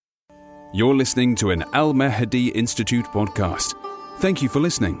You're listening to an Al Mahdi Institute podcast. Thank you for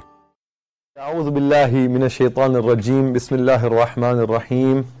listening. أعوذ بالله من الشيطان الرجيم بسم الله الرحمن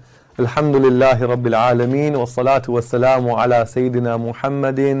الرحيم الحمد لله رب العالمين والصلاة والسلام على سيدنا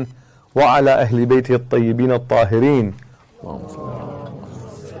محمد وعلى أهل بيته الطيبين الطاهرين.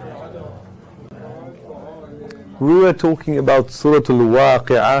 We were talking about Surah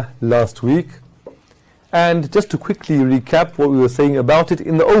Al-Waqi'ah last week, and just to quickly recap what we were saying about it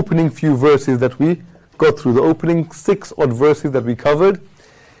in the opening few verses that we got through, the opening 6 odd verses that we covered.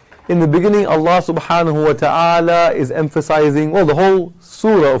 In the beginning, Allah subhanahu wa ta'ala is emphasizing, well, the whole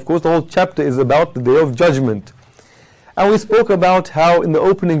surah, of course, the whole chapter is about the Day of Judgment. And we spoke about how in the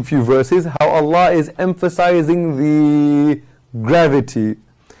opening few verses, how Allah is emphasizing the gravity,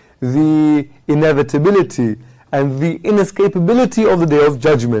 the inevitability, and the inescapability of the Day of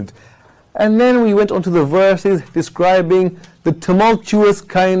Judgment. And then we went on to the verses describing the tumultuous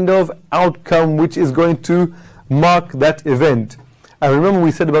kind of outcome which is going to mark that event. And remember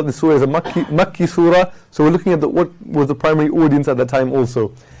we said about the surah is a Makki surah, so we're looking at what was the primary audience at that time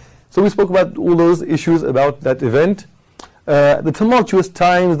also. So we spoke about all those issues about that event. The tumultuous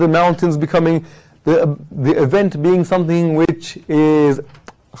times, the mountains becoming, the event being something which is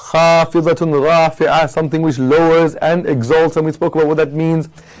khafidatun rafi'ah, something which lowers and exalts, and we spoke about what that means,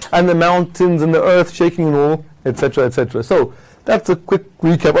 and the mountains and the earth shaking and all, etc., etc. So that's a quick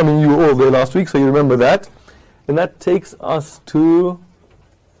recap. I mean, you were all there last week, so you remember that. And that takes us to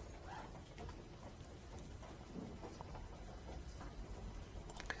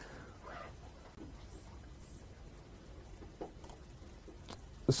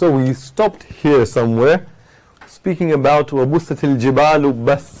so we stopped here somewhere, speaking about وَبُسَّتِ الْجِبَالُ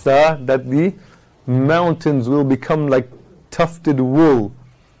بَسًّا, that the mountains will become like tufted wool.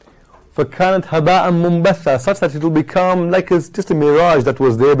 فَكَانَتْ هَبَاءً مُنْبَثًّا, such that it will become like just a mirage that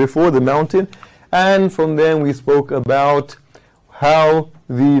was there before the mountain. And from there we spoke about how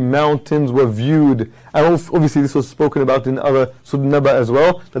the mountains were viewed. And obviously this was spoken about in other Surah Naba as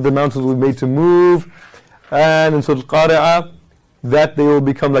well, that the mountains were made to move. And in Surah Al-Qari'ah, that they will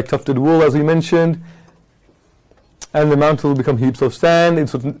become like tufted wool, as we mentioned. And the mountains will become heaps of sand in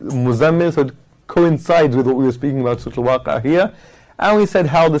Surah Muzammil, so it coincides with what we were speaking about Surah Al-Waqi'ah here. And we said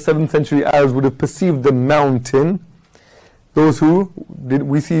how the 7th century Arabs would have perceived the mountain. Those who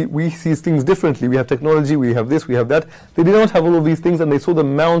we see things differently. We have technology, we have this, we have that. They did not have all of these things, and they saw the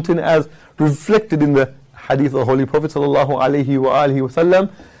mountain as reflected in the hadith of the Holy Prophet sallallahu alaihi wasallam,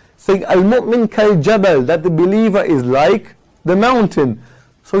 saying, "Al-mu'min kal-jabal," that the believer is like the mountain.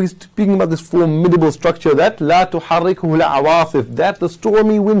 So he's speaking about this formidable structure that لا تحركه العواصف, that the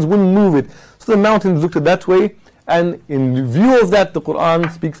stormy winds wouldn't move it. So the mountains looked at that way, and in view of that, the Quran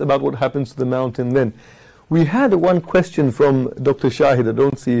speaks about what happens to the mountain then. We had one question from Dr. Shahid. I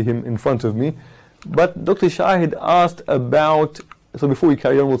don't see him in front of me, but Dr. Shahid asked about, so before we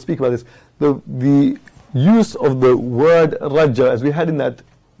carry on, we'll speak about this, the use of the word rajja, as we had in that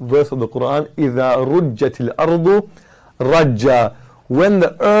verse of the Quran, إِذَا رُجَّتِ الْأَرْضُ rajja, when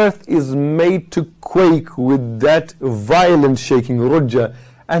the earth is made to quake with that violent shaking, rujja.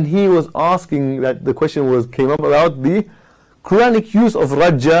 And he was asking, that the question came up about the Quranic use of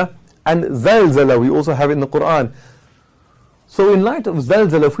rajja and zalzala. We also have it in the Quran. So in light of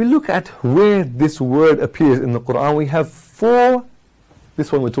zalzala, if we look at where this word appears in the Quran, we have 4,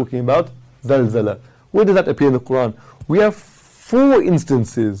 this one we're talking about, zalzala. Where does that appear in the Quran? We have 4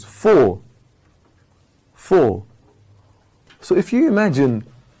 instances, 4. So if you imagine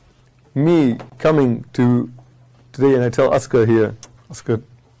me coming to today and I tell Askar here, Askar,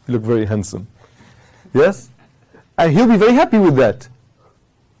 you look very handsome. Yes? And he'll be very happy with that.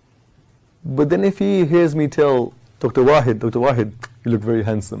 But then if he hears me tell Dr. Wahid, you look very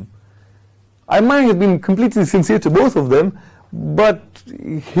handsome, I might have been completely sincere to both of them, but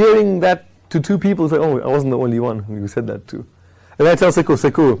hearing that to 2 people, say, oh, I wasn't the only one who said that to. And I tell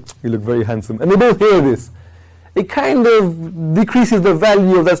Seko, you look very handsome. And they both hear this. It kind of decreases the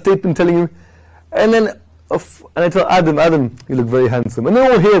value of that statement telling him. And then and I tell Adam, you look very handsome. And they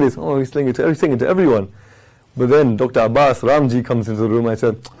all hear this. Oh, he's saying it to everyone. But then Dr. Abbas, Ramji comes into the room. I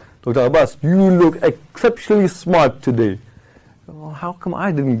said, Dr. Abbas, you look exceptionally smart today. Oh, how come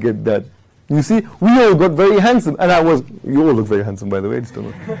I didn't get that? You see, we all got very handsome. And you all look very handsome, by the way. I just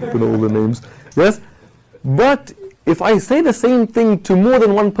don't know all the names. Yes? But if I say the same thing to more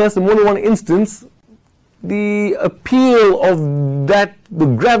than one person, more than one instance, the appeal of that, the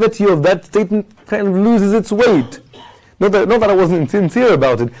gravity of that statement kind of loses its weight. Not that I wasn't sincere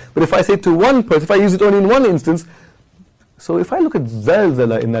about it, but if I say to one person, if I use it only in one instance, so if I look at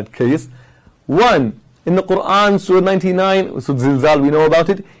zalzala in that case, one, In the Quran, Surah 99, Surah Zilzal, we know about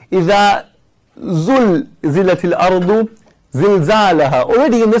it. إِذَا زُلْزِلَتِ الْأَرْضُ زِلْزَالَهَا.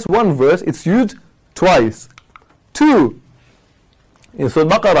 Already in this one verse, it's used twice. 2, in Surah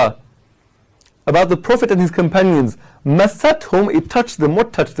Baqarah, about the Prophet and his companions. مَسَّتْهُمْ, it touched them.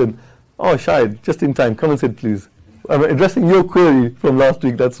 What touched them? Oh, Shahid, just in time. Come and sit, please. I'm addressing your query from last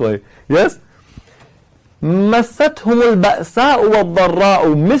week, that's why. Yes? مَسَّتْهُمُ الْبَأْسَاءُ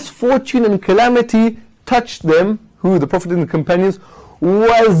وَالضَّرَّاءُ. Misfortune and calamity touched them. Who? The Prophet and the companions.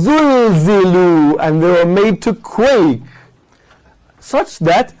 وَزُلْزِلُوا, and they were made to quake. Such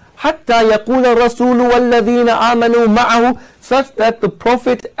that حَتَّى يَقُولَ الرَّسُولُ وَالَّذِينَ آمَنُوا مَعَهُ, such that the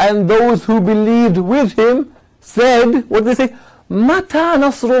Prophet and those who believed with him said, what did they say? مَتَى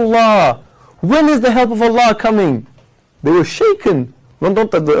نَصْرُ اللَّهِ, when is the help of Allah coming? They were shaken.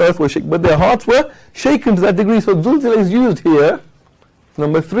 Not that the earth was shaken, but their hearts were shaken to that degree. So Zulzila is used here.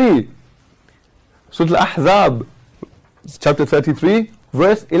 Number 3, Surah Al-Ahzab, chapter 33,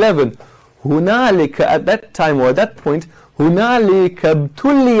 verse 11. هُنَالِكَ, at that time or at that point, هُنَالِكَ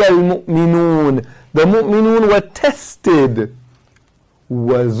ابْتُلِيَ الْمُؤْمِنُونَ, the mu'minun were tested.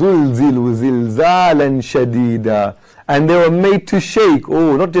 وَزُلْزِلُوا زِلْزَالًا شَدِيدًا, and they were made to shake.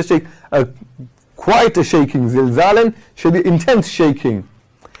 Oh, not just shake, quite a shaking. Zilzalan, intense shaking.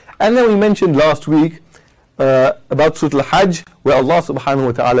 And then we mentioned last week about Surah Al-Hajj, where Allah subhanahu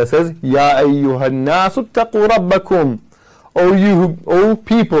wa ta'ala says, يَا أَيُّهَا النَّاسُ اتَّقُوا رَبَّكُمْ, O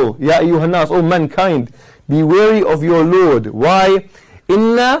people, Ya ayyuhan nas, O mankind, be wary of your Lord. Why?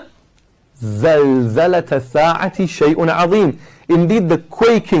 Inna zalzalata sa'ati shay'un azim. Indeed, the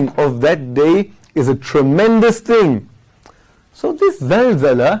quaking of that day is a tremendous thing. So this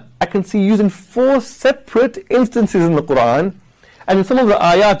zalzala, I can see used in 4 separate instances in the Quran. And in some of the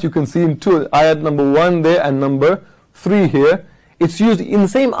ayat you can see in 2, ayat number 1 there and number 3 here. It's used in the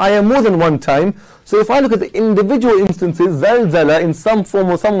same ayah more than one time. So if I look at the individual instances, zalzala in some form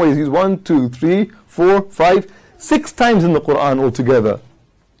or some way is used 1, 2, 3, 4, 5, 6 times in the Quran altogether.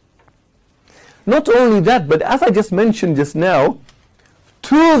 Not only that, but as I just mentioned just now,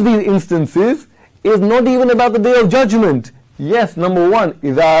 2 of these instances is not even about the Day of Judgment. Yes, number 1,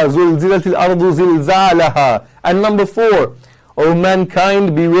 إِذَا زُلْزِلَتِ الْأَرْضُ زِلْزَالَهَا, and number 4, O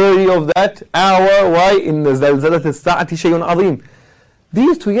mankind, be wary of that hour. Why? In the zalzalat as-sa'ati shay'un azim.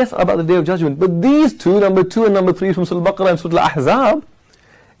 These 2, yes, are about the Day of Judgment, but these 2, number 2 and number 3 from Surah Al-Baqarah and Surah Al-Ahzab,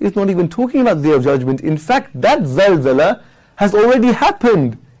 is not even talking about the Day of Judgment. In fact, that zalzala has already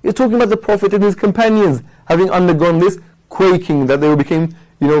happened. It's talking about the Prophet and his companions having undergone this quaking, that they became,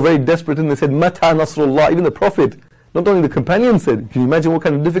 very desperate, and they said, Mata Nasrullah. Even the Prophet, not only the companions said, can you imagine what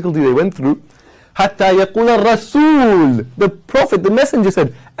kind of difficulty they went through? Hatta yaqula Rasul, the Prophet, the Messenger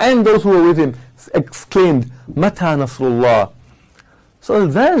said, and those who were with him exclaimed, Mata Nasrullah. So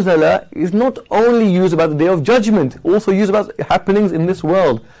Zalzala is not only used about the Day of Judgment, also used about happenings in this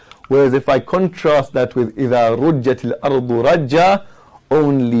world. Whereas if I contrast that with إِذَا رُجَّتِ الْأَرْضُ رَجَّةً,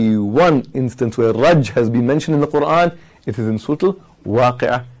 only one instance where Rajj has been mentioned in the Quran, it is in Surah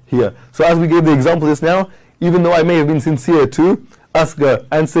Al-Waqi'ah here. So as we gave the example just now, even though I may have been sincere to Asghar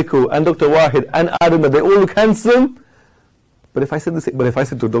and Sikhu and Dr. Wahid and Adam that they all look handsome, but if I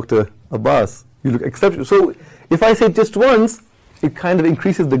said to Dr. Abbas, you look exceptional. So if I say it just once, it kind of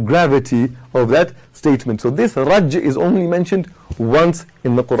increases the gravity of that statement. So this Rajj is only mentioned once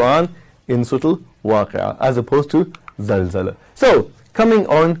in the Quran in Surah Al-Waqi'ah, as opposed to Zalzala. So coming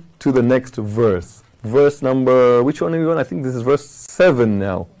on to the next verse. Verse number, which one are we on? I think this is verse 7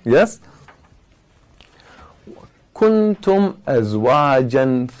 now. Yes? كنتم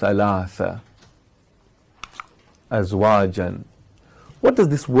أزواجا ثلاثة. Azwajan. What does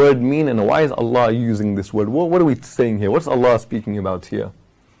this word mean, and why is Allah using this word? What are we saying here? What's Allah speaking about here?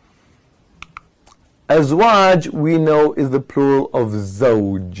 Azwaj, we know, is the plural of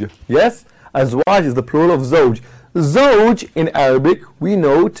zawj. Yes? Azwaj is the plural of zawj. Zawj in Arabic, we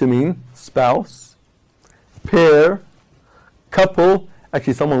know to mean spouse, pair, couple.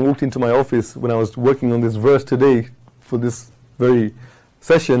 Actually, someone walked into my office when I was working on this verse today for this very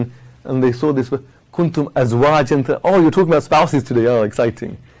session, and they saw this, kuntum azwajan. Oh, you're talking about spouses today. Oh,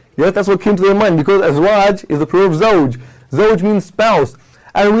 exciting. Yes, that's what came to their mind, because azwaj is the plural of zawj. Zawj means spouse.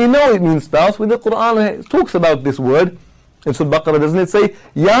 And we know it means spouse when the Quran talks about this word. In Surah Baqarah, doesn't it say,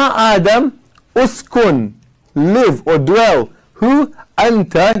 Ya Adam, uskun, live or dwell. Who?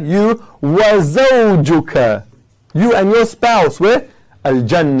 Anta, you, wa zawjuka. You and your spouse, where?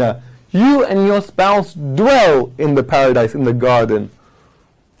 Al-Jannah. You and your spouse dwell in the paradise, in the garden.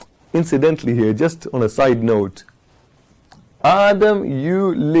 Incidentally here, just on a side note, Adam,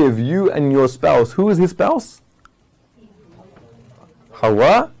 you live, you and your spouse. Who is his spouse?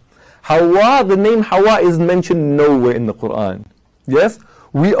 Hawa. Hawa, the name Hawa is mentioned nowhere in the Quran. Yes?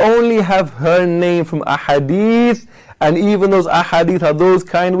 We only have her name from ahadith, and even those ahadith are those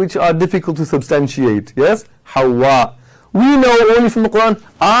kind which are difficult to substantiate. Yes? Hawa. We know only from the Quran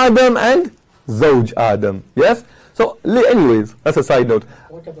Adam and Zawj Adam. Yes? So, anyways, that's a side note.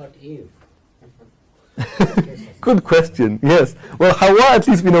 What about Eve? Good question. Yes. Well, Hawa at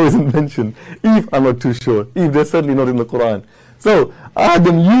least we know isn't mentioned. Eve, I'm not too sure. Eve, they're certainly not in the Quran. So,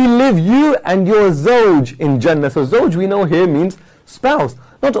 Adam, you live, you and your Zawj in Jannah. So, Zawj we know here means spouse.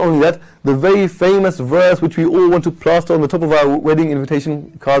 Not only that, the very famous verse which we all want to plaster on the top of our wedding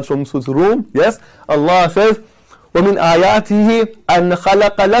invitation cards from Surah Rum. Yes? Allah says, وَمِنْ آيَاتِهِ أَنْ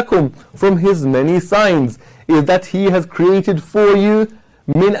خَلَقَ لَكُمْ. From His many signs is that He has created for you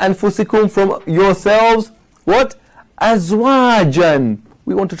min anfusikum, from yourselves, what? Azwajan.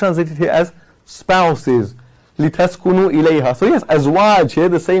 We want to translate it here as spouses. Litaskunu ilayha. So yes, azwaj here,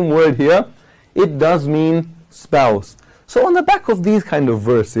 the same word here, it does mean spouse. So on the back of these kind of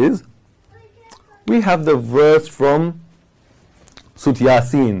verses, we have the verse from Surah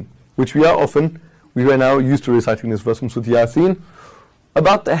Yasin, which we are now used to reciting this verse from Surah Yasin,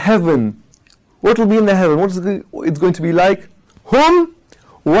 about the heaven. What will be in the heaven? What is it's going to be like? Hum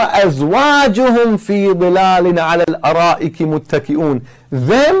وَأَزْوَاجُهُمْ فِي ظِلَالٍ عَلَى الْأَرَائِكِ مُتَّكِئُونَ.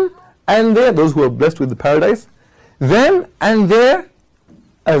 Them and their, those who are blessed with the paradise, them and their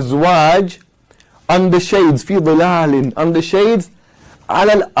azwaj, on the shades, فِي ظِلَالٍ, on the shades,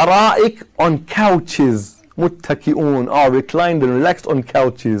 عَلَى الْأَرَائِكِ, on couches, مُتَّكِئُونَ, are reclined and relaxed on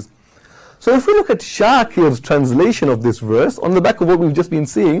couches. So if we look at Shakir's translation of this verse, on the back of what we've just been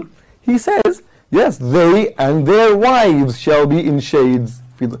seeing, he says, yes, they and their wives shall be in shades.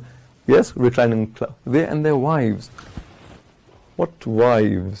 Yes, reclining cloud. They and their wives. What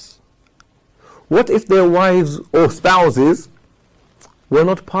wives? What if their wives or spouses were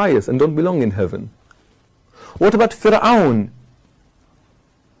not pious and don't belong in heaven? What about Fir'aun?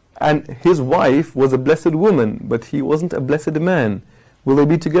 And his wife was a blessed woman, but he wasn't a blessed man. Will they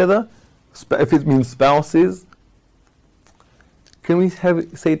be together? If it means spouses, can we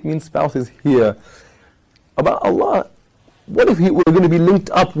say it means spouses here? About Allah, what if we're going to be linked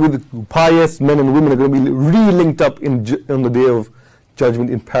up with pious men and women are going to be re-linked up on the day of judgment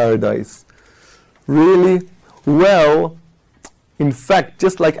in paradise? Really? Well, in fact,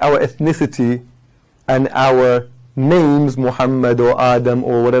 just like our ethnicity and our names, Muhammad or Adam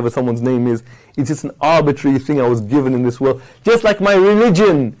or whatever someone's name is, it's just an arbitrary thing I was given in this world. Just like my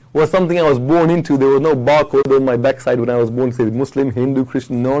religion was something I was born into. There was no barcode on my backside when I was born, say Muslim, Hindu,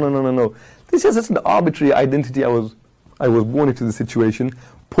 Christian. No. This is just an arbitrary identity I was born into the situation.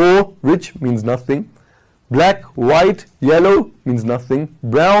 Poor, rich means nothing. Black, white, yellow means nothing.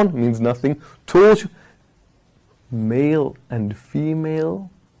 Brown means nothing. Tall, male and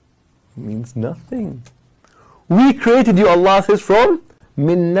female means nothing. We created you, Allah says, from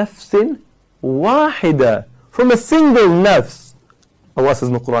min nafsin wahida, from a single nafs. Allah says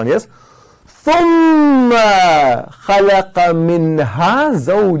in the Quran, yes? ثُمَّ خَلَقَ مِنْهَا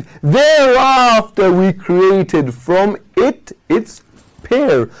زَوْجٍ. Thereafter we created from it its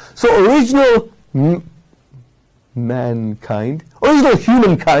pair. So original mankind, original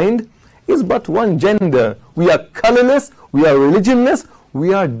humankind is but one gender. We are colorless, we are religionless,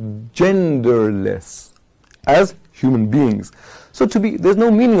 we are genderless as human beings. So there's no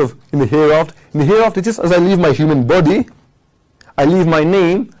meaning of in the hereafter. In the hereafter, just as I leave my human body, I leave my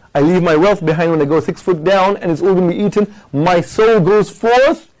name, I leave my wealth behind when I go 6 foot down and it's all going to be eaten, my soul goes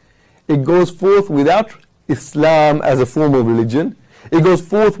forth. It goes forth without Islam as a form of religion. It goes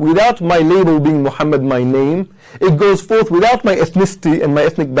forth without my label being Muhammad, my name. It goes forth without my ethnicity and my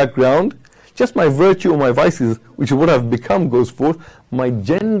ethnic background. Just my virtue or my vices, which is what I've become, goes forth. My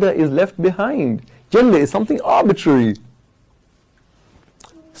gender is left behind. Gender is something arbitrary.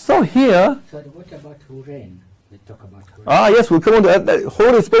 So here... So what about Hurain? We talk about Hurain. Yes, we'll come on to that.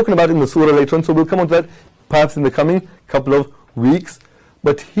 Hur is spoken about in the surah later on, so we'll come on to that perhaps in the coming couple of weeks.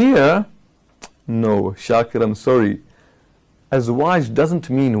 But here, no, Shakir, I'm sorry. Azwaj doesn't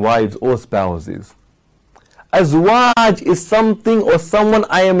mean wives or spouses. Azwaj is something or someone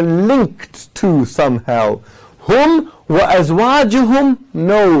I am linked to somehow. Hum wa azwajuhum,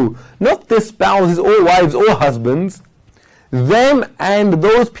 no, not their spouses or wives or husbands. Them and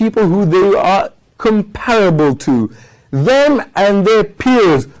those people who they are comparable to. Them and their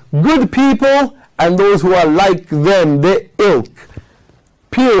peers, good people and those who are like them, their ilk.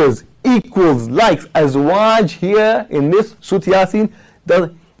 Peers, equals, likes. Azwaj here in this Surah Yasin,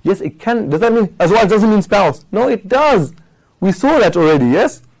 yes, it can. Does that mean azwaj doesn't mean spouse? No, it does. We saw that already,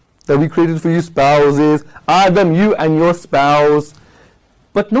 yes? That we created for you spouses. Adam, you and your spouse.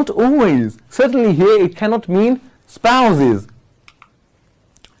 but not always. Certainly here it cannot mean spouses.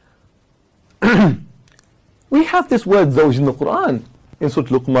 We have this word zawj in the Quran, in Surah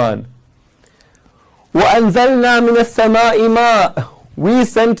Luqman. وَأَنزَلْنَا مِنَ السَّمَاءِ مَاءً. We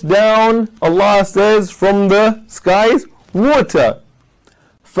sent down, Allah says, from the skies, water.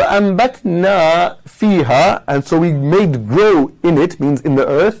 فَأَنبَتْنَا فِيهَا. And so we made grow in it, means in the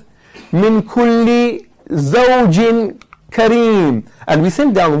earth, مِنْ كُلِّ زَوْجٍ كَرِيمٍ. And we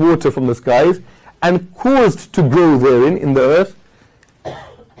sent down water from the skies and caused to grow therein, in the earth,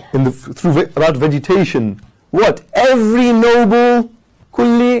 throughout vegetation. What? Every noble,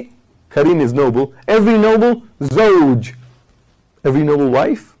 kulli, karim is noble, every noble zawj. Every noble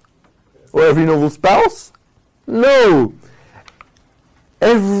wife? Or every noble spouse? No.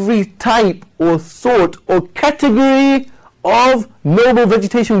 Every type or sort or category of noble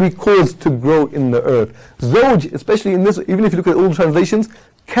vegetation we cause to grow in the earth. Zawj, especially in this, even if you look at all the translations,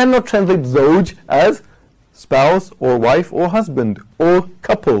 cannot translate zawj as spouse or wife or husband or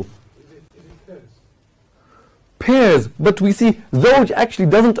couple. Pairs, but we see zawj actually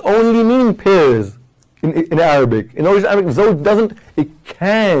doesn't only mean pairs in Arabic. In original Arabic, zawj doesn't, it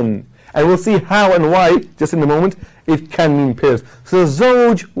can. And we'll see how and why, just in a moment, it can mean pairs. So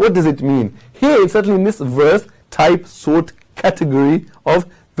zawj, what does it mean? Here, it's certainly in this verse, type, sort, category of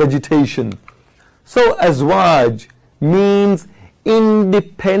vegetation. So azwaj means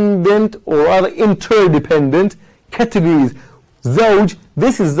independent or rather interdependent categories. Zawj,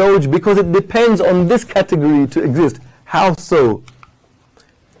 this is zawj because it depends on this category to exist. How so?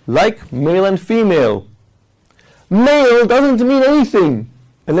 Like male and female. Male doesn't mean anything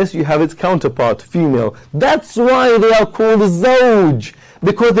unless you have its counterpart, female. That's why they are called zawj,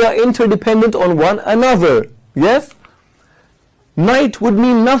 because they are interdependent on one another. Yes? Night would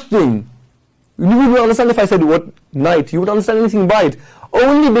mean nothing. You wouldn't understand if I said what night. You wouldn't understand anything by it.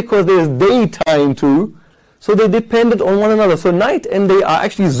 Only because there is daytime too. So they depended on one another. So night and day are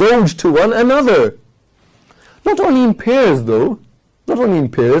actually zawj to one another. Not only in pairs though. Not only in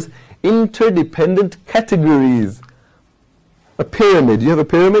pairs. Interdependent categories. A pyramid. You have a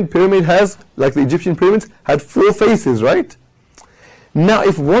pyramid. Pyramid has, like the Egyptian pyramids, had 4 faces, right? Now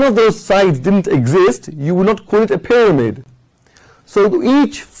if one of those sides didn't exist, you would not call it a pyramid. So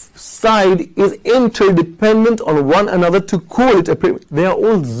each side is interdependent on one another to call it a pyramid. They are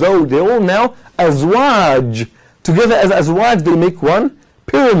all zawj. They are all now azwaj. Together as azwaj they make one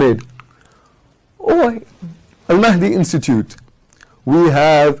pyramid. Or Al-Mahdi Institute. We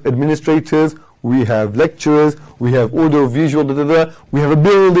have administrators, we have lecturers, we have audio-visual, we have a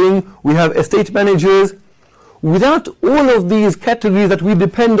building, we have estate managers. Without all of these categories that we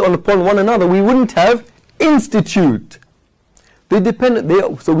depend on upon one another, we wouldn't have institute. They depend,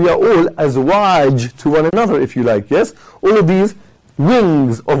 so we are all azwaj to one another, if you like, yes? All of these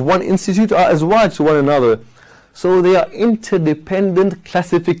wings of one institute are azwaj to one another. So they are interdependent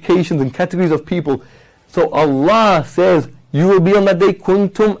classifications and categories of people. So Allah says, you will be on that day,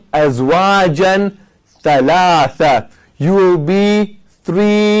 kuntum azwajan thalatha. You will be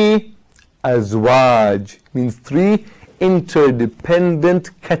 3 azwaj. Means 3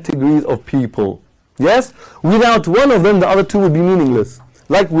 interdependent categories of people. Yes? Without one of them, the other 2 would be meaningless.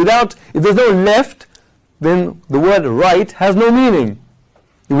 Like without, if there's no left, then the word right has no meaning.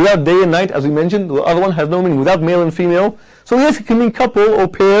 Without day and night, as we mentioned, the other one has no meaning. Without male and female. So yes, it can mean couple or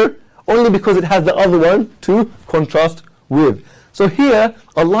pair, only because it has the other one to contrast with. So here,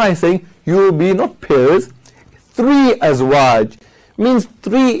 Allah is saying, you will be not pairs, 3 azwaj. Means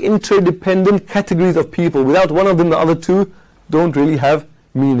 3 interdependent categories of people. Without one of them, the other 2 don't really have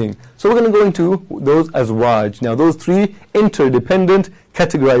meaning. So we're going to go into those azwaj. Now those 3 interdependent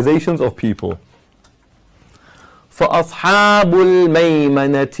categorizations of people. فَأَصْحَابُ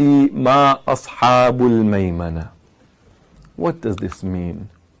الْمَيْمَنَةِ مَا أَصْحَابُ الْمَيْمَنَةِ. What does this mean?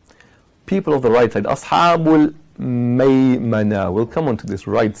 People of the right side. أَصْحَابُ الْمَيْمَنَةِ. We'll come on to this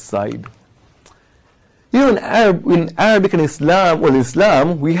right side. You know, in Arabic and Islam, well,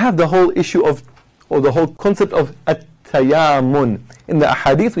 Islam, we have the whole issue of, or the whole concept of at-tayamun. In the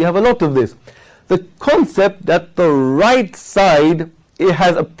ahadith, we have a lot of this. The concept that the right side, it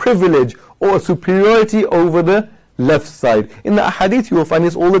has a privilege or a superiority over the left side. In the ahadith, you will find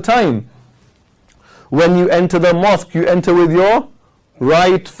this all the time. When you enter the mosque, you enter with your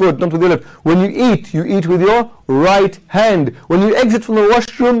right foot, not with your left. When you eat with your right hand. When you exit from the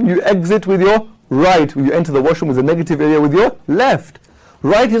washroom, you exit with your right. When you enter the washroom is a negative area with your left.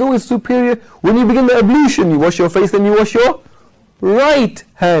 Right is always superior. When you begin the ablution, you wash your face, then you wash your right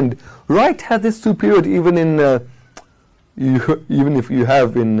hand. Right has this superiority even in, even if you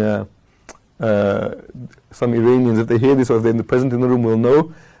have in some Iranians, if they hear this or if they're present in the room, will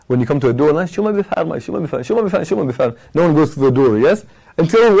know. When you come to a door, Shuma bifarma, Shuma bifarma, Shuma bifarma, Shuma bifarma. No one goes to the door, yes?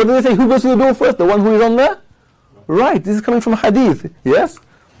 Until, what do they say? Who goes to the door first? The one who is on the right. This is coming from hadith, yes?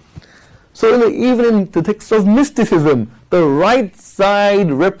 So even in the text of mysticism, the right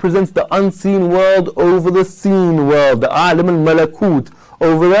side represents the unseen world over the seen world, the alim al-malakut,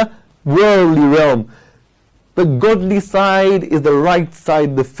 over the worldly realm. The godly side is the right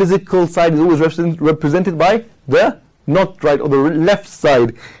side. The physical side is always represented by the not right or the left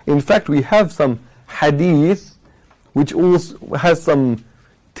side. In fact, we have some hadith which also has some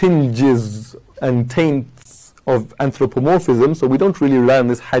tinges and taints of anthropomorphism, so we don't really rely on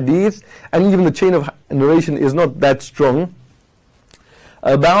this hadith, and even the chain of narration is not that strong,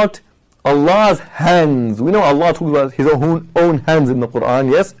 about Allah's hands. We know Allah talks about His own hands in the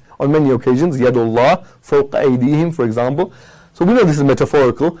Quran, yes, on many occasions, Yadullah, fawqa aydihim, for example. So we know this is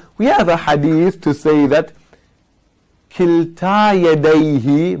metaphorical. We have a hadith to say that kilta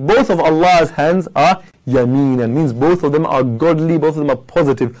yadayhi, both of Allah's hands are yameen, means both of them are godly, both of them are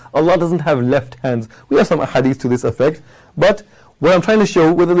positive. Allah doesn't have left hands. We have some hadith to this effect, but what I'm trying to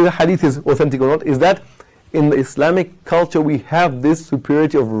show, whether the hadith is authentic or not, is that in the Islamic culture we have this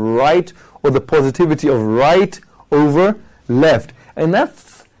superiority of right, or the positivity of right over left, and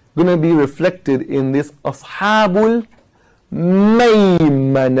that's going to be reflected in this Ashabul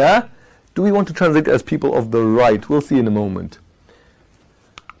Maymana. Do we want to translate it as people of the right? We'll see in a moment.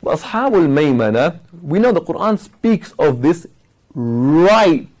 Ashabul Maymana, we know the Quran speaks of this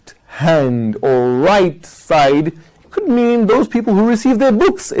right hand or right side. It could mean those people who receive their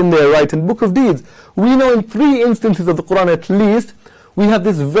books in their right hand, book of deeds. We know in 3 instances of the Quran at least, we have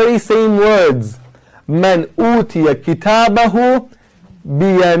this very same words. Man utiya kitabahu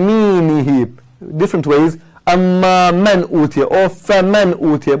biyaminihi. Different ways. Amma man utiya or faman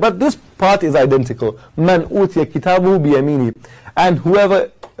utiya. But this part is identical. Man utiya kitabahu biyaminihi. And whoever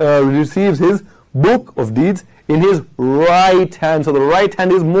receives his book of deeds in his right hand. So the right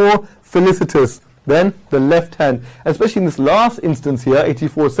hand is more felicitous than the left hand. Especially in this last instance here,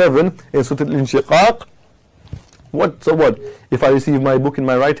 84:7 in Surah Al-Inshiqaq. So what? If I receive my book in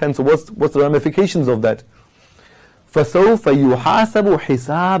my right hand, so what's the ramifications of that? فَسَوْفَ يُحَاسَبُ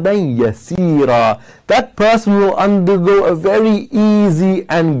حِسَابًا يَسِيرًا. That person will undergo a very easy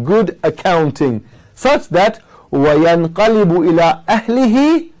and good accounting, such that وَيَنْقَلِبُ إِلَىٰ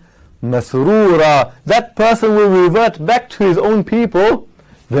أَهْلِهِ مَسْرُورًا. That person will revert back to his own people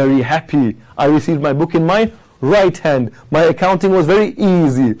very happy. I received my book in my right hand. My accounting was very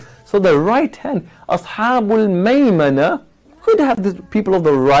easy. So the right hand, Ashabul Maymana, could have the people of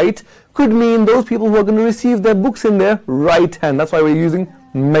the right, could mean those people who are going to receive their books in their right hand. That's why we're using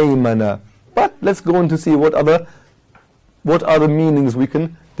Maymana. But let's go on to see what other meanings we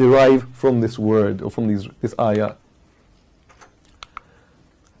can derive from this word, or from this ayah.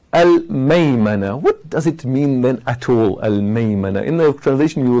 Al-Maymana. What does it mean then at all, Al-Maymana? In the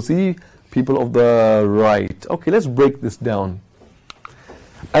translation you will see people of the right. Okay, let's break this down.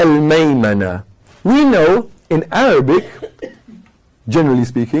 Al-Maymana. We know in Arabic, generally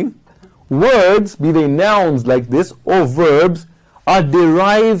speaking, words, be they nouns like this or verbs, are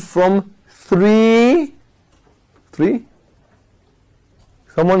derived from three.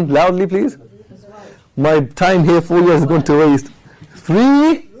 Someone loudly, please. My time here 4 years is going to waste.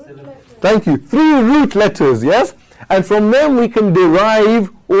 Thank you. 3 root letters, yes? And from them we can derive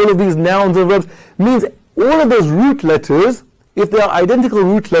all of these nouns and verbs. Means all of those root letters, if they are identical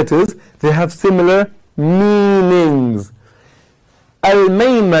root letters, they have similar meanings.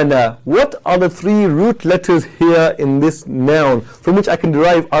 Al-Maymana. What are the 3 root letters here in this noun from which I can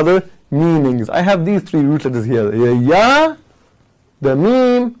derive other meanings? I have these 3 root letters here. The Ya, the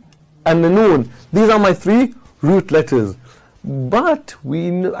Mim, and the Noon. These are my 3 root letters. But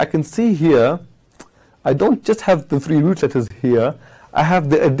I can see here, I don't just have the 3 root letters here, I have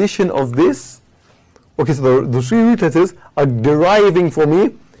the addition of this. Okay, so the 3 root letters are deriving for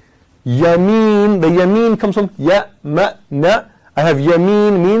me Yameen. The Yameen comes from Ya, Ma, Na. I have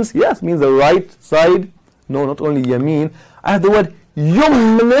Yameen means the right side. No, not only Yameen. I have the word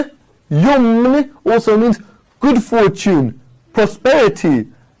Yumn. Yumn also means good fortune, prosperity,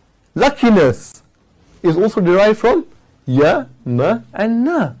 luckiness. Is also derived from Ya, Ma, and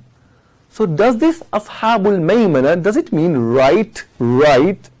Na. So does this Ashabul Maymana, does it mean right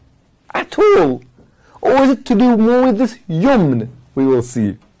at all? Or is it to do more with this Yumn? We will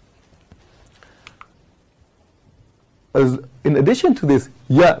see. As in addition to this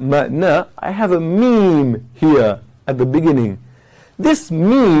Ya, Ma, Na, I have a Mim here at the beginning. This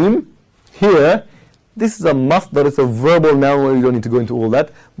Mim here, this is a masdar, it's a verbal noun, you don't need to go into all that.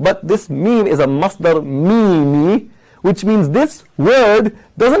 But this meme is a masdar mimi, which means this word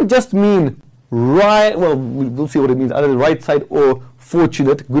doesn't just mean right, well, we'll see what it means, either right side or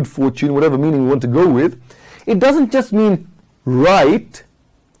fortunate, good fortune, whatever meaning we want to go with. It doesn't just mean right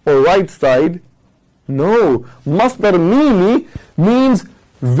or right side. No, masdar mimi means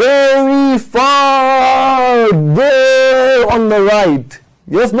very far there on the right.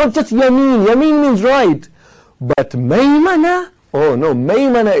 Yes, not just yameen. Yameen means right. But maymana, oh no,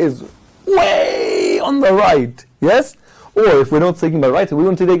 maymana is way on the right. Yes? Or if we're not thinking about right, we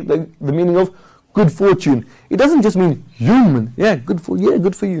want to take the meaning of good fortune. It doesn't just mean human. Yeah, good for you.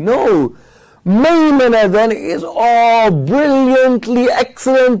 No. Maymana then is brilliantly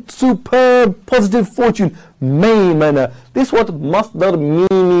excellent, superb, positive fortune. Maymana. This is what masdar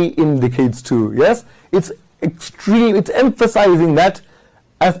mimi indicates to. Yes? It's extreme, it's emphasizing that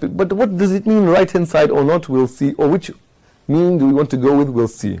aspect. But what does it mean right hand side or not? We'll see. Or which meaning do we want to go with? We'll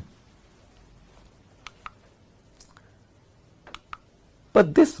see.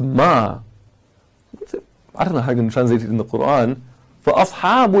 But this ma, I don't know how you can translate it in the Quran. For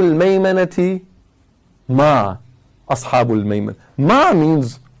ashabul maymanati ma. Ashabul mayman. Ma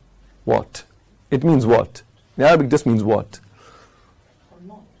means what? It means what? In Arabic this means what?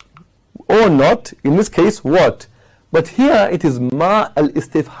 Or not. In this case, what? But here it is ma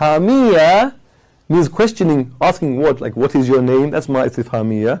al-istifhamiyya, means questioning, asking what? Like, what is your name? That's ma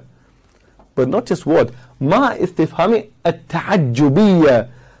istifhamiyya. But not just what. Ma istifhami at-ta'ajjubiyya.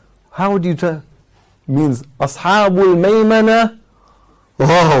 How do you tell? Means ashabul maymana.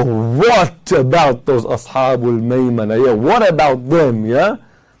 Oh, what about those ashabul maymana? Yeah, what about them? Yeah,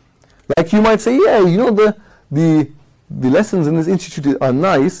 like you might say, yeah, you know the lessons in this institute are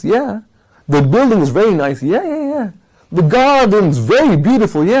nice. Yeah, the building is very nice. Yeah. The garden's very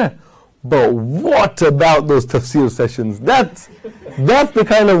beautiful. Yeah, but what about those tafsir sessions? That's the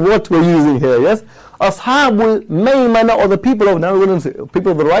kind of what we're using here. Yes, ashabul maymana, or the people of, now we're going to say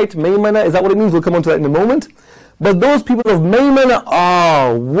people of the right, maymana. Is that what it means? We'll come on to that in a moment. But those people of maymana,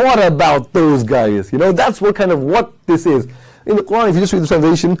 what about those guys? You know, that's what kind of what this is. In the Quran, if you just read the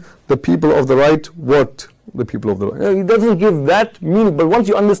translation, the people of the right, what? The people of the right. It doesn't give that meaning, but once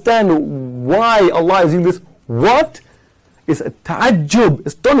you understand why Allah is using this, what? It's a ta'ajjub,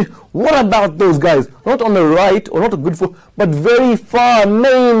 astonish. What about those guys? Not on the right, or not a good fortune, but very far,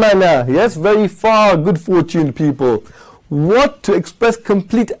 maymana. Yes, very far, good fortune people. What? To express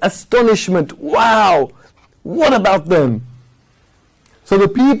complete astonishment. Wow! What about them? So the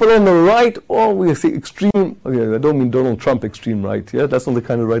people on the right, we say extreme, I don't mean Donald Trump extreme right, yeah? That's not the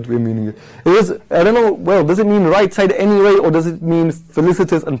kind of right we're meaning. It is, I don't know, well, does it mean right side anyway, or does it mean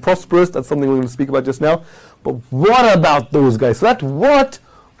felicitous and prosperous? That's something we're going to speak about just now. But what about those guys? So that what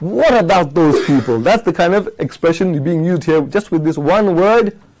about those people? That's the kind of expression being used here, just with this one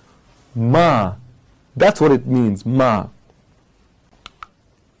word, ma. That's what it means, ma.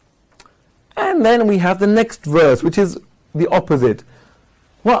 And then we have the next verse, which is the opposite.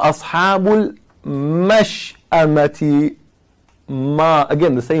 وَأَصْحَابُ الْمَشْأَمَةِ ma.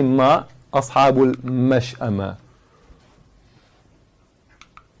 Again, the same ma. أَصْحَابُ الْمَشْأَمَةِ.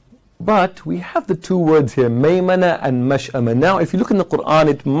 But we have the two words here, maymana and mash'ama. Now, if you look in the Quran,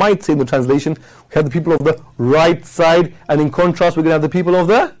 it might say in the translation, we have the people of the right side, and in contrast, we're going to have the people of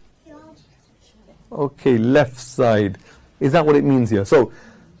the left side. Is that what it means here? So,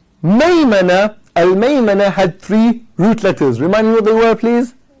 maymana, al-maymana had three root letters. Remind me what they were,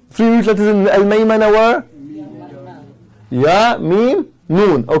 please. Three root letters in al-maymana were? Ya, mim,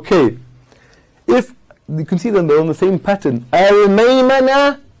 noon. Okay. If you can see them, they're on the same pattern.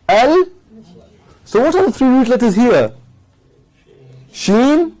 Al-maymana, al. So what are the three root letters here?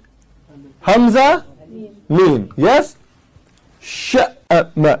 Sheen, Hamza, Mim. Yes?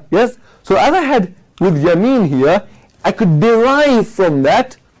 Sha'ma. Yes? So as I had with Yameen here, I could derive from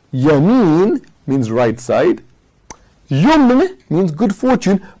that, Yameen means right side, Yumn means good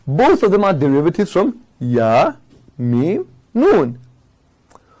fortune. Both of them are derivatives from Ya, Mim, Noon.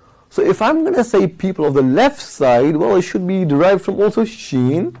 So if I'm going to say people of the left side, well, it should be derived from also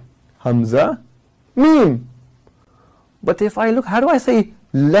Sheen, Hamza, Mim. But if I look, how do I say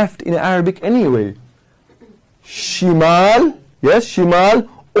left in Arabic anyway? Shimal, yes, Shimal,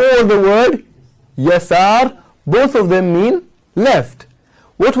 or the word Yasar, both of them mean left.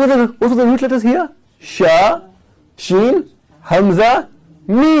 What were the root letters here? Sha, Sheen, Hamza,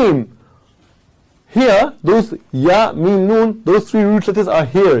 Mim. Here, those Ya, Mim, Noon, those three root letters are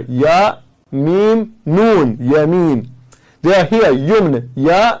here. Ya, Mim, Noon, Yameen. They are here. Yumn,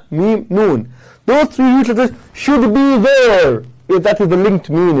 Ya, Mim, Noon. Those three root letters should be there, if that is the linked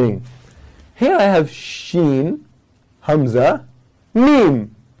meaning. Here I have Sheen, Hamza,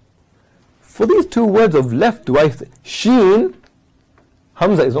 Mim. For these two words of left, do I say Sheen,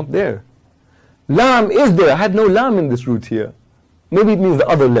 Hamza is not there. Lam is there. I had no lam in this root here. Maybe it means the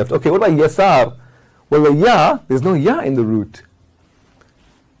other left. Okay, what about yasar? Well, the ya, there's no ya in the root.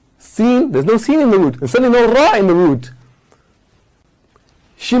 Seen, there's no seen in the root. There's certainly no ra in the root.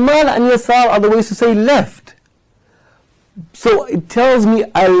 Shimal and yasar are the ways to say left. So it tells me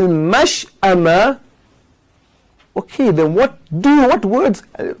al-mash'ama. Okay, then what words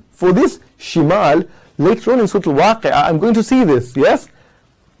for this shimal later on in Surah Al-Waqi'ah? I'm going to see this, yes?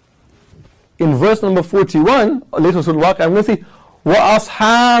 In verse number 41, later in Surah Al-Waqi'ah, I'm going to see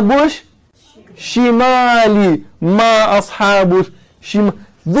وَأَصْحَابُ shimali ma ashabu shim.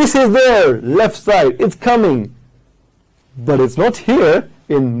 This is there, left side, it's coming. But it's not here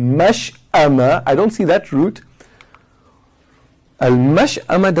in mash'ama. I don't see that root.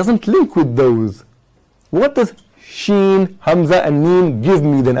 Al-mash'ama doesn't link with those. What does Sheen, Hamza and Mim give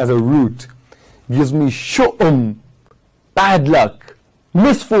me then as a root? Gives me shu'um, bad luck,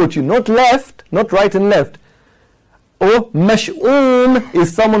 misfortune, not left, not right and left. Or mash'um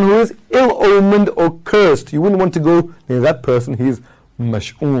is someone who is ill-omened or cursed. You wouldn't want to go near that person, he's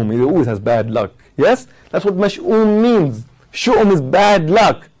mash'um, he always has bad luck. Yes? That's what mash'um means. Shu'um is bad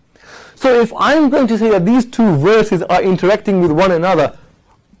luck. So if I'm going to say that these two verses are interacting with one another,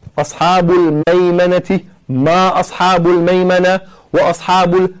 Ashabul Maymanati, Ma Ashabul Maymana, Wa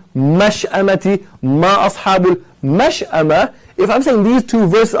Ashabul Mash'amati, Ma Ashabul Mash'ama, if I'm saying these two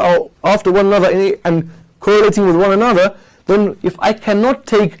verses are after one another and correlating with one another, then if I cannot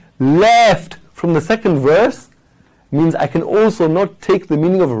take left from the second verse, means I can also not take the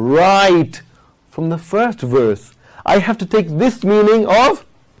meaning of right from the first verse. I have to take this meaning of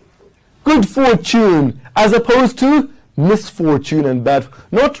good fortune as opposed to misfortune and bad.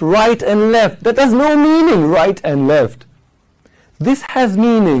 Not right and left. That has no meaning, right and left. This has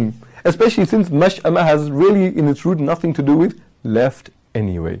meaning, especially since mash'ama has really in its root nothing to do with left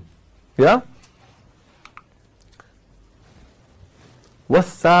anyway. Yeah?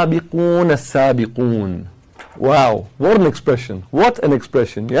 وَالسَّابِقُونَ السَّابِقُونَ. Wow, what an expression. What an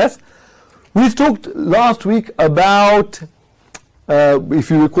expression, yes? We talked last week about, if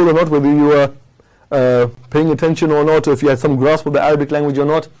you recall or not, whether you were paying attention or not, or if you had some grasp of the Arabic language or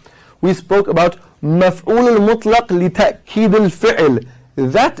not, we spoke about مَفْعُولُ الْمُطْلَقِ لِتَأْكِيدِ الْفِعْلِ,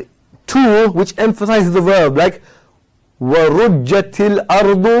 that tool which emphasizes the verb, like وَرُجَّتِ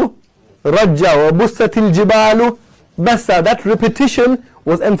الْأَرْضُ رَجَّةً وَبُسَّتِ الْجِبَالُ بَسَّةً. That repetition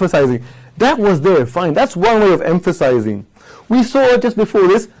was emphasizing. That was there, fine. That's one way of emphasizing. We saw just before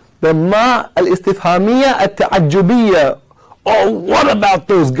this, the ma al-istifhamiyya at-ta'ajjubiyya. Oh, what about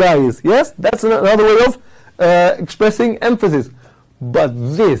those guys? Yes, that's another way of expressing emphasis. But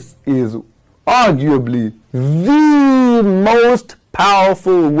this is arguably the most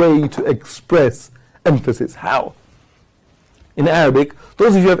powerful way to express emphasis. How? In Arabic,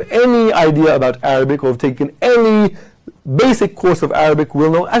 those of you who have any idea about Arabic or have taken any basic course of Arabic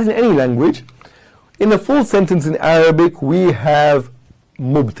will know, as in any language, in a full sentence in Arabic we have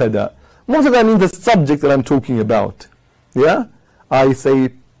mubtada. Mubtada means the subject that I'm talking about. Yeah? I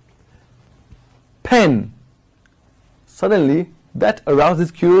say pen. Suddenly that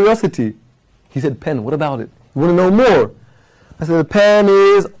arouses curiosity. He said pen, what about it? You want to know more? I said the pen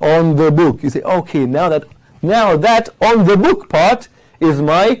is on the book. You say okay, now that on the book part is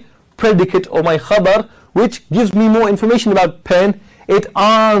my predicate or my khabar, which gives me more information about pen. It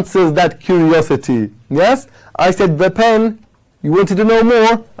answers that curiosity. Yes? I said the pen, you wanted to know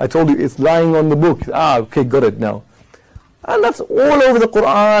more? I told you it's lying on the book. Ah, okay, got it now. And that's all over the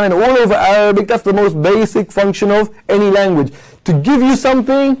Quran and all over Arabic. That's the most basic function of any language. To give you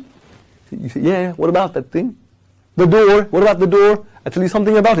something, you say, yeah, what about that thing? The door, what about the door? I tell you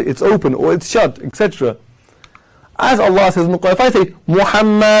something about it. It's open or it's shut, etc. As Allah says in the Quran, if I say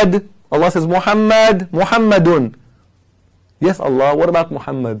Muhammad, Allah says Muhammad, Muhammadun. Yes, Allah, what about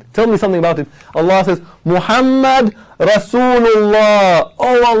Muhammad? Tell me something about it. Allah says Muhammad Rasulullah.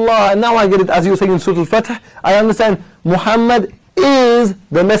 Oh Allah, and now I get it as you were saying in Surah Al-Fatih. I understand Muhammad is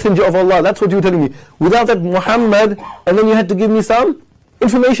the messenger of Allah. That's what you were telling me. Without that Muhammad, and then you had to give me some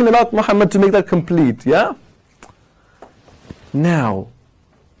information about Muhammad to make that complete. Yeah? Now,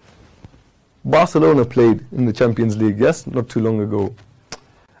 Barcelona played in the Champions League, yes, not too long ago.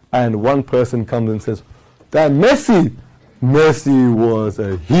 And one person comes and says, that Messi was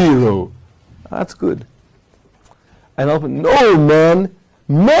a hero. That's good. And I'll put, no man,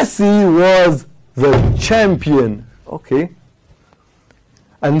 Messi was the champion. Okay.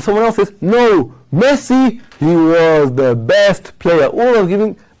 And someone else says, no, Messi, he was the best player. All are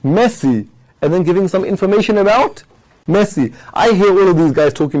giving Messi. and then giving some information about Messi. I hear all of these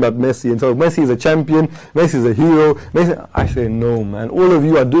guys talking about Messi, and so Messi is a champion, Messi is a hero. Messi. I say, no, man, all of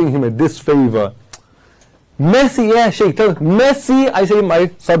you are doing him a disfavor. Messi, yeah, Sheikh, tell him. Messi, I say my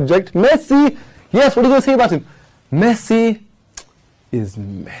subject, Messi, yes, what are you going to say about him? Messi is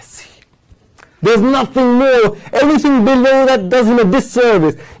Messi. There's nothing more. Everything below that does him a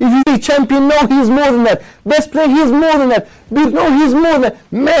disservice. If you say champion, no, he's more than that. Best player, he's more than that. No, he's more than that.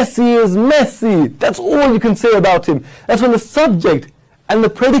 Messi is Messi. That's all you can say about him. That's when the subject and the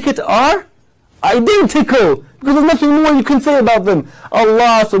predicate are identical. Because there's nothing more you can say about them.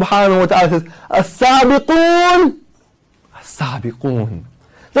 Allah subhanahu wa ta'ala says, As-sabiqoon, As-sabiqoon.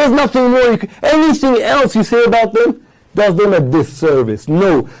 There's nothing more. Anything else you say about them does them a disservice.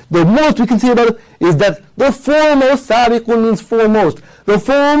 No. The most we can say about it is that the foremost, sabiqun means foremost. The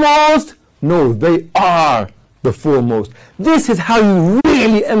foremost, no, they are the foremost. This is how you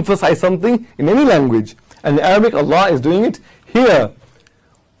really emphasize something in any language. And in Arabic, Allah is doing it here.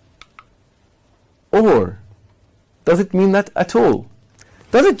 Or, does it mean that at all?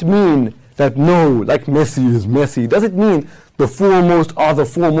 Does it mean that no, like Messi is Messi? Does it mean the foremost are the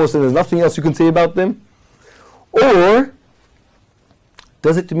foremost and there's nothing else you can say about them? Or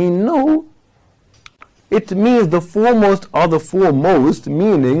does it mean no? It means the foremost are the foremost,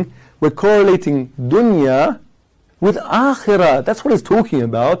 meaning we're correlating dunya with akhirah. That's what it's talking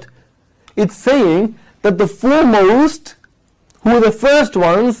about. It's saying that the foremost, who are the first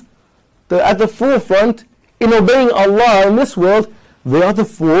ones, at the forefront in obeying Allah in this world, they are the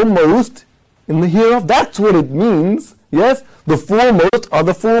foremost in the hereafter. That's what it means. Yes, the foremost are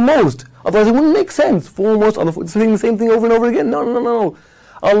the foremost. Otherwise it wouldn't make sense. Foremost are saying the same thing over and over again. No.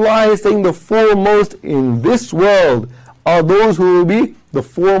 Allah is saying the foremost in this world are those who will be the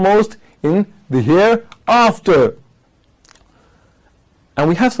foremost in the hereafter. And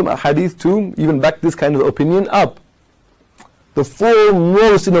we have some hadith to even back this kind of opinion up. The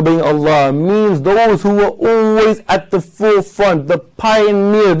foremost in obeying Allah means those who are always at the forefront, the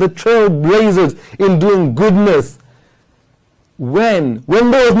pioneer, the trailblazers in doing goodness. When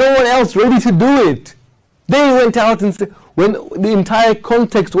there was no one else ready to do it, they went out and said, when the entire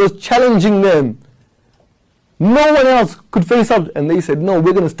context was challenging them, no one else could face up, and they said, no,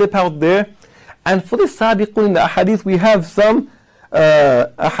 we're going to step out there. And for this sabiqun in the hadith, we have some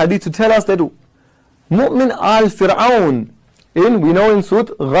hadith to tell us that Mu'min al-Fir'aun, we know in Surah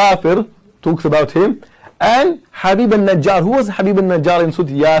Ghafir, talks about him, and Habib al-Najjar. Who was Habib al-Najjar in Surah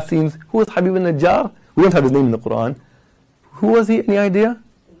Yasin? Who was Habib al-Najjar? We don't have his name in the Quran. Who was he? Any idea?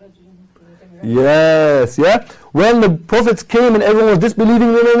 Yes, yeah. When the prophets came and everyone was disbelieving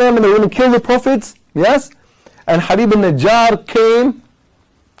in them and they were going to kill the prophets, yes. And Habib al-Najjar came.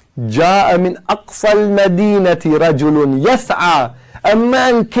 جاء من أقصى المدينة رجل يسعى. A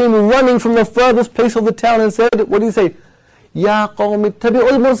man came running from the furthest place of the town and said, what did he say? Ya qawm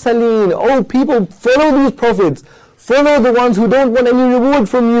ittabi'u al-mursaleen. Oh people, follow these prophets. Follow the ones who don't want any reward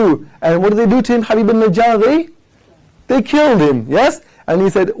from you. And what did they do to him, Habib al-Najjar? They killed him, yes? And he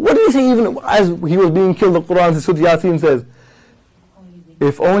said, what did he say even as he was being killed? The Quran, Surah Yasin says,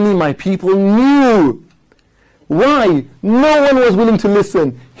 if only my people knew. Why? No one was willing to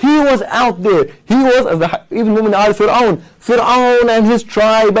listen. He was out there. He was, as even Mu'min al-Fir'aun. Fir'aun and his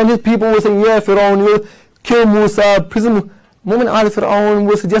tribe and his people were saying, yeah, Fir'aun, you'll kill Musa, prison. Mu'min al-Fir'aun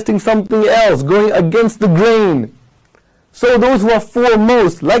was suggesting something else, going against the grain. So those who are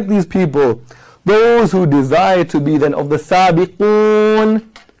foremost, like these people, those who desire to be then of the sabiqun,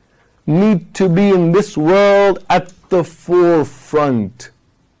 need to be in this world at the forefront.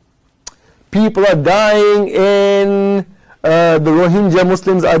 People are dying the Rohingya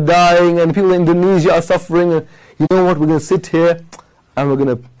Muslims are dying, and people in Indonesia are suffering. And you know what? We're going to sit here and we're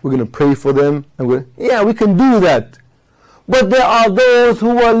going to pray for them. And yeah, we can do that. But there are those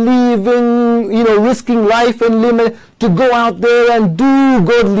who are leaving, risking life and limb to go out there and do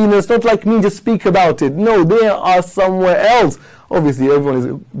godliness. Not like me, just speak about it. No, they are somewhere else. Obviously, everyone is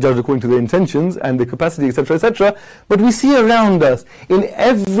judged according to their intentions and their capacity, etc., etc. But we see around us, in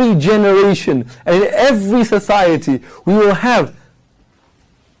every generation and in every society, we will have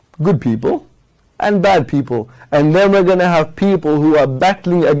good people and bad people. And then we're going to have people who are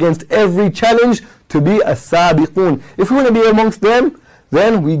battling against every challenge to be a sabiqun. If we want to be amongst them,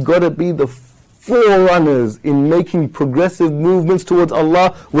 then we got to be the forerunners in making progressive movements towards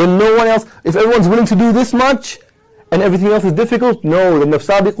Allah when no one else, if everyone's willing to do this much and everything else is difficult, no, then the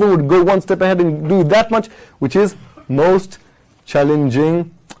sabiqun would go one step ahead and do that much, which is most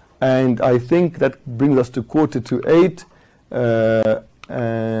challenging. And I think that brings us to 7:45.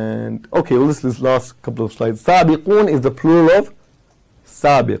 And okay, well, this last couple of slides. Sabiqun is the plural of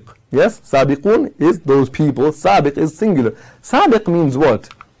sabiq. Yes, sabiqun is those people, sabiq is singular. Sabiq means what?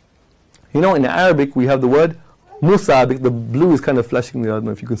 You know, in Arabic we have the word musabiq. The blue is kind of flashing there. I don't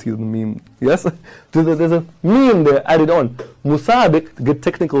know if you can see the meme. Yes? There's a meme there added on. Musabiq, to get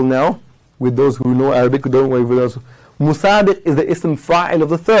technical now, with those who know Arabic, don't worry with us. Musabiq is the ism fa'il of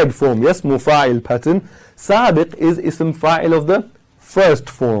the third form. Yes, mufa'il pattern. Sabiq is ism fa'il of the first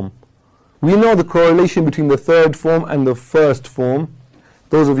form. We know the correlation between the third form and the first form.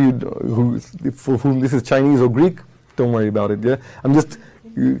 Those of you for whom this is Chinese or Greek, don't worry about it. Yeah, I'm just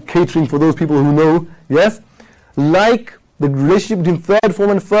catering for those people who know. Yes, like the relationship between third form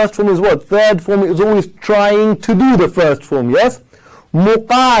and first form is what? Third form is always trying to do the first form. Yes,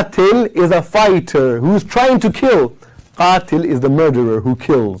 muqatil is a fighter who's trying to kill. Qatil is the murderer who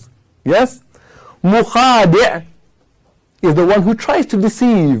kills. Yes, mukhadi' is the one who tries to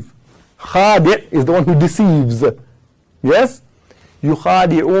deceive. Khadi' is the one who deceives. Yes?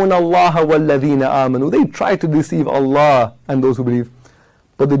 يُخَادِعُونَ اللَّهَ وَالَّذِينَ آمَنُوا. They try to deceive Allah and those who believe.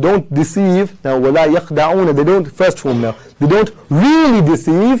 But they don't deceive. Now, وَلَا يَخْدَعُونَ. They don't, first form now. They don't really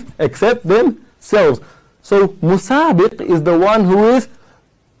deceive except themselves. So, Musabiq is the one who is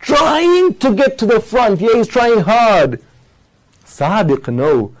trying to get to the front. Yeah, he's trying hard. Sabiq,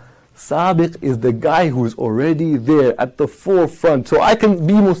 no. Sabiq is the guy who is already there at the forefront. So I can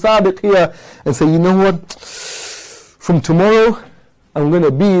be Musabiq here and say, you know what? From tomorrow, I'm going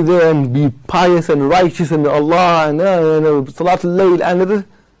to be there and be pious and righteous and Allah and Salat al-Layl and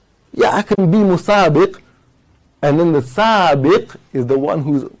yeah, I can be Musabiq. And then the Sabiq is the one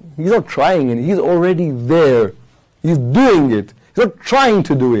he's not trying it. He's already there. He's doing it. He's not trying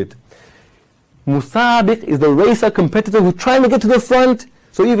to do it. Musabiq is the racer, competitor who's trying to get to the front.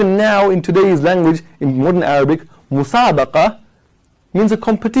 So even now in today's language, in modern Arabic, musabaqa means a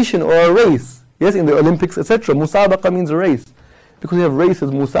competition or a race. Yes, in the Olympics, etc. Musabaqa means a race. Because we have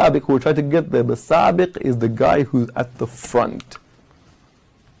races, musabiq, who try to get there. But sabiq is the guy who's at the front.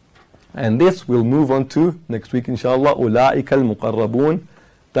 And this we'll move on to next week, inshallah. Ula'ika al-muqarrabun.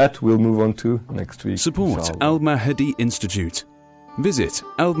 That we'll move on to next week. Support inshallah. Al Mahdi Institute. Visit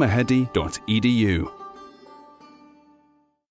almahdi.edu.